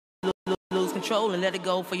lose control and let it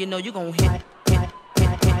go, for you know you gon' hit. Last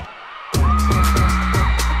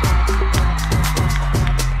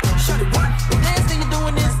thing you're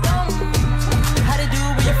doing is dumb. How to do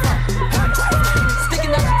where you're from?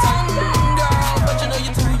 Sticking out your tongue, girl, but you know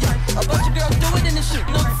you're too young. A bunch of girls do it in the shit,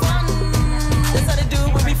 look fun. That's how they do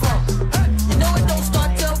where we from. You know it don't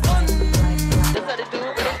start till fun. That's how they do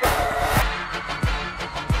where they from.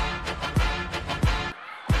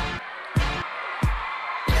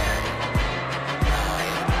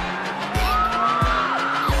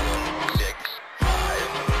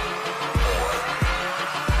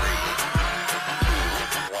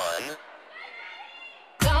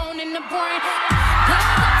 In the brain, got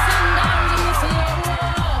ups and downs in this low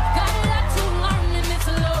world. Got a lot to learn in this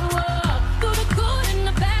low world. Through the good and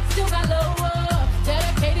the bad, still got lower.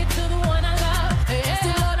 Dedicated to the one I love. Yeah.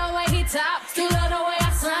 Still love the way he talk, still love the way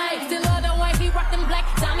I sing. Still love the way he rock them black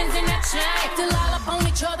diamonds in that chain. Still all up on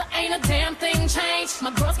each other, ain't a damn thing changed.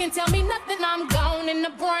 My girls can't tell me nothing, I'm gone in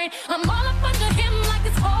the brain. I'm all up under him like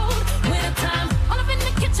it's old. Winter time, all up in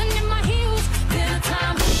the kitchen in my heels. Dinner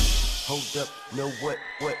time. Hold up, know what?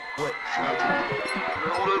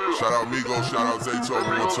 Shout out Migo, shout out Zayto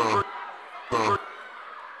one time.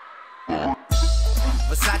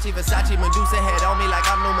 Versace, Medusa head on me like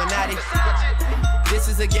I'm Illuminati. This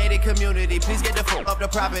is a gated community, please get the fuck up the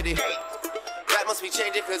property. Rap must be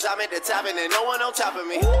changing cause I'm at the top and there's no one on top of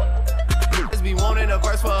me. Just be wanting a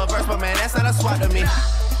verse for a verse, but man, that's not a swap to me.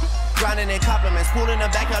 Grinding in compliments, pulling the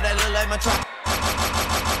back out that look like my truck.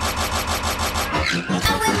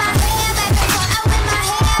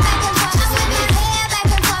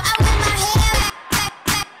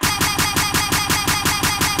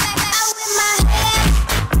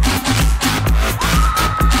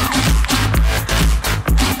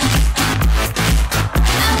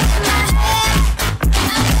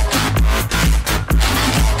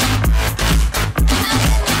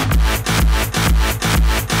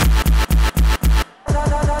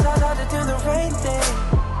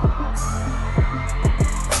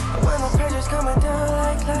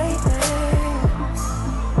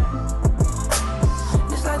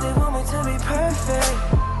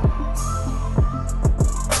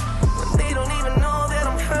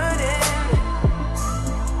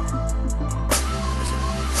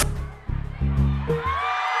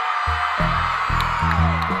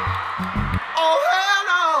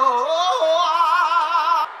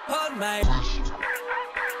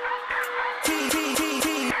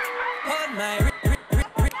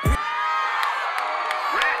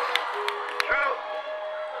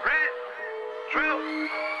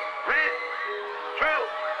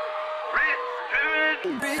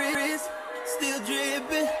 Still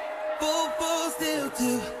dripping, full still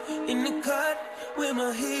too. In the cut with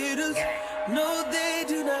my hitters, no they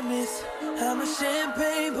do not miss. I'm a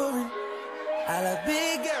champagne pouring, I like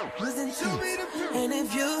big girls and chicks. And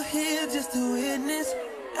if you're here just to witness,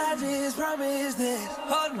 I just promise that.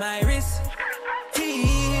 Hold my wrist,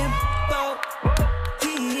 team,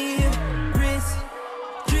 wrist,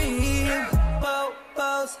 dream,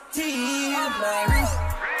 team, my wrist.